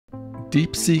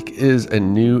DeepSeek is a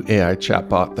new AI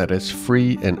chatbot that is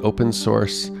free and open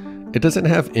source. It doesn't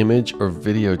have image or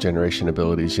video generation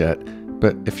abilities yet,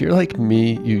 but if you're like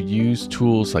me, you use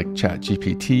tools like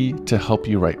ChatGPT to help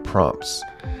you write prompts.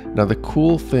 Now, the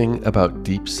cool thing about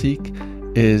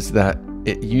DeepSeek is that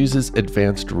it uses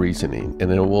advanced reasoning,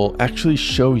 and it will actually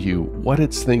show you what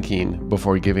it's thinking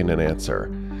before giving an answer,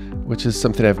 which is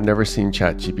something I've never seen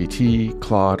ChatGPT,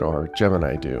 Claude, or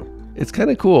Gemini do. It's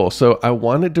kind of cool, so I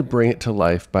wanted to bring it to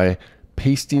life by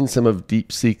pasting some of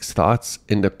DeepSeek's thoughts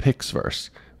into PixVerse,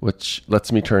 which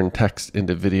lets me turn text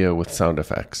into video with sound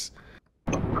effects.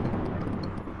 And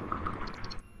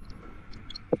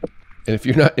if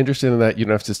you're not interested in that, you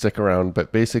don't have to stick around,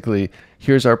 but basically,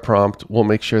 here's our prompt. We'll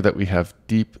make sure that we have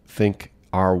DeepThink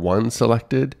R1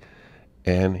 selected,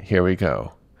 and here we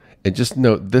go. And just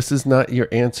note, this is not your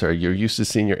answer. You're used to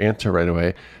seeing your answer right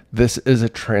away. This is a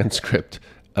transcript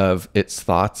of its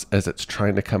thoughts as it's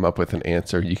trying to come up with an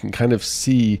answer. You can kind of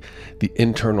see the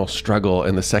internal struggle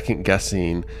and the second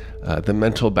guessing, the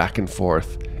mental back and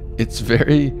forth. It's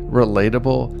very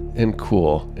relatable and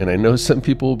cool. And I know some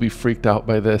people will be freaked out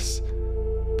by this,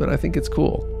 but I think it's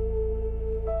cool.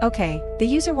 Okay, the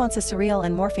user wants a surreal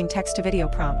and morphing text to video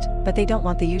prompt, but they don't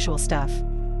want the usual stuff.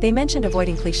 They mentioned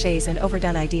avoiding cliches and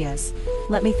overdone ideas.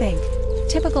 Let me think.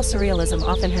 Typical surrealism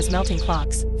often has melting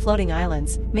clocks, floating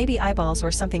islands, maybe eyeballs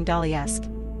or something Dali-esque.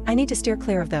 I need to steer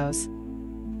clear of those.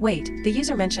 Wait, the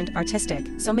user mentioned artistic,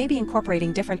 so maybe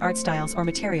incorporating different art styles or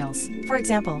materials. For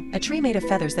example, a tree made of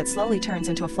feathers that slowly turns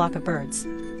into a flock of birds.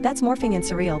 That's morphing and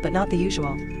surreal, but not the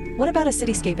usual. What about a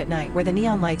cityscape at night where the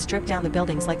neon lights drip down the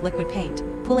buildings like liquid paint,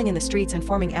 pooling in the streets and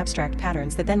forming abstract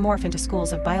patterns that then morph into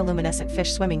schools of bioluminescent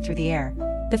fish swimming through the air?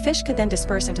 The fish could then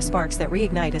disperse into sparks that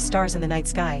reignite as stars in the night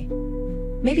sky.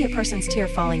 Maybe a person's tear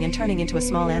falling and turning into a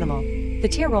small animal. The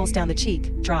tear rolls down the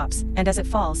cheek, drops, and as it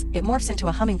falls, it morphs into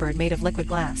a hummingbird made of liquid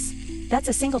glass. That's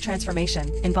a single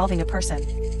transformation, involving a person.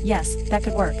 Yes, that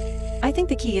could work. I think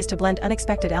the key is to blend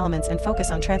unexpected elements and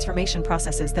focus on transformation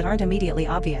processes that aren't immediately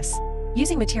obvious.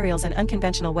 Using materials in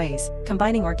unconventional ways,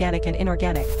 combining organic and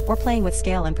inorganic, or playing with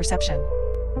scale and perception.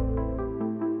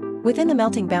 Within the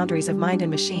melting boundaries of mind and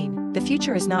machine, the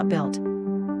future is not built.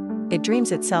 It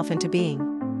dreams itself into being.